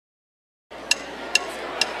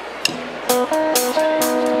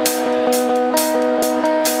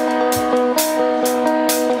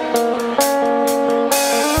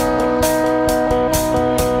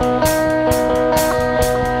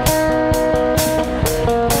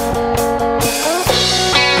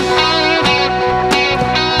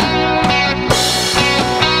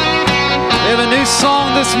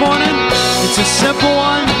a simple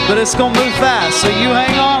one, but it's gonna move fast. So you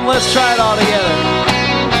hang on, let's try it all together.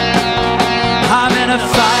 I'm in a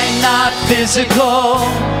fight, not physical.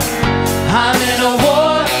 I'm in a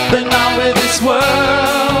war, but not with this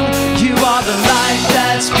world. You are the light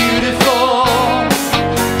that's beautiful,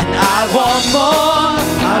 and I want more.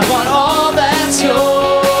 I want all that's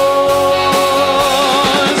yours.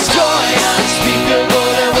 Joy unspeakable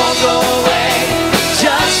that won't go away.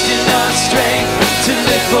 Just enough strength to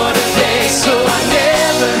live for today, so I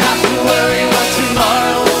never have to worry what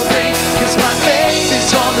tomorrow will bring. 'Cause my faith is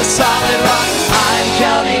on the solid rock. I'm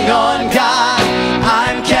counting on God.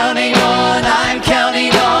 I'm counting on God. I'm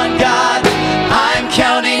counting on God. I'm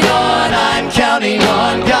counting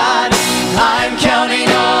on God. I'm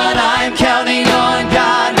counting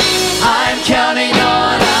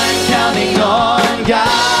on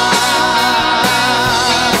God.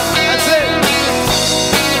 That's it.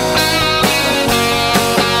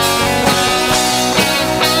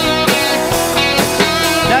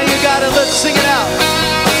 Now you got it, let's sing it out.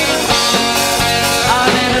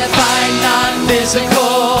 I'm in a fight, not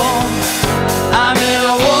physical. I'm in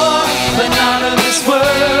a war, but not of this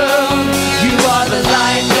world. You are the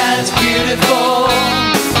light that's beautiful.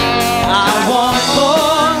 I want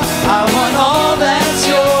more, I want all that's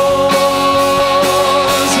yours.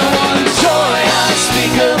 I want joy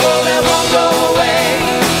unspeakable that won't go away.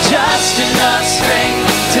 Just enough strength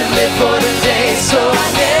to live for today, so I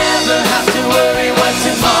never have to worry what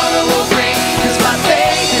tomorrow will bring. 'Cause my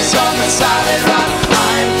faith is on the solid rock.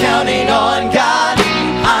 I'm counting on God.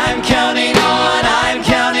 I'm counting on God. I'm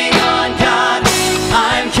counting on God.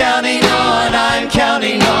 I'm counting on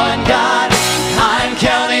God. I'm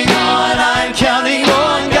counting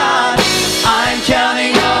on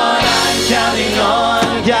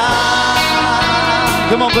God.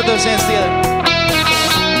 Come on, put those hands together.